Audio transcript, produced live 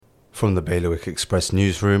From the Bailiwick Express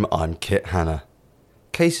newsroom, I'm Kit Hanna.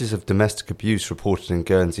 Cases of domestic abuse reported in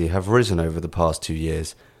Guernsey have risen over the past 2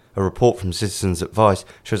 years. A report from Citizens Advice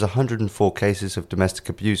shows 104 cases of domestic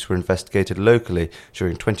abuse were investigated locally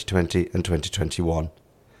during 2020 and 2021.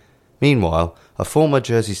 Meanwhile, a former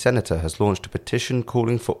Jersey senator has launched a petition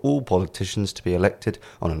calling for all politicians to be elected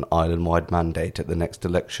on an island-wide mandate at the next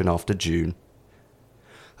election after June.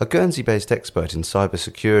 A Guernsey-based expert in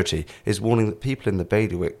cybersecurity is warning that people in the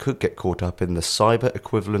bailiwick could get caught up in the cyber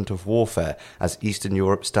equivalent of warfare as Eastern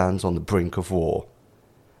Europe stands on the brink of war.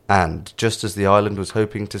 And, just as the island was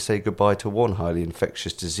hoping to say goodbye to one highly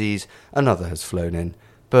infectious disease, another has flown in.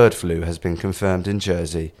 Bird flu has been confirmed in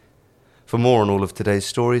Jersey. For more on all of today's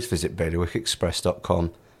stories, visit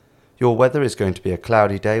bailiwickexpress.com. Your weather is going to be a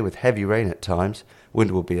cloudy day with heavy rain at times. Wind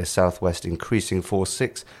will be a southwest increasing force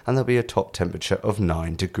 6 and there'll be a top temperature of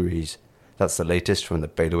 9 degrees. That's the latest from the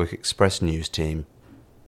Bailiwick Express news team.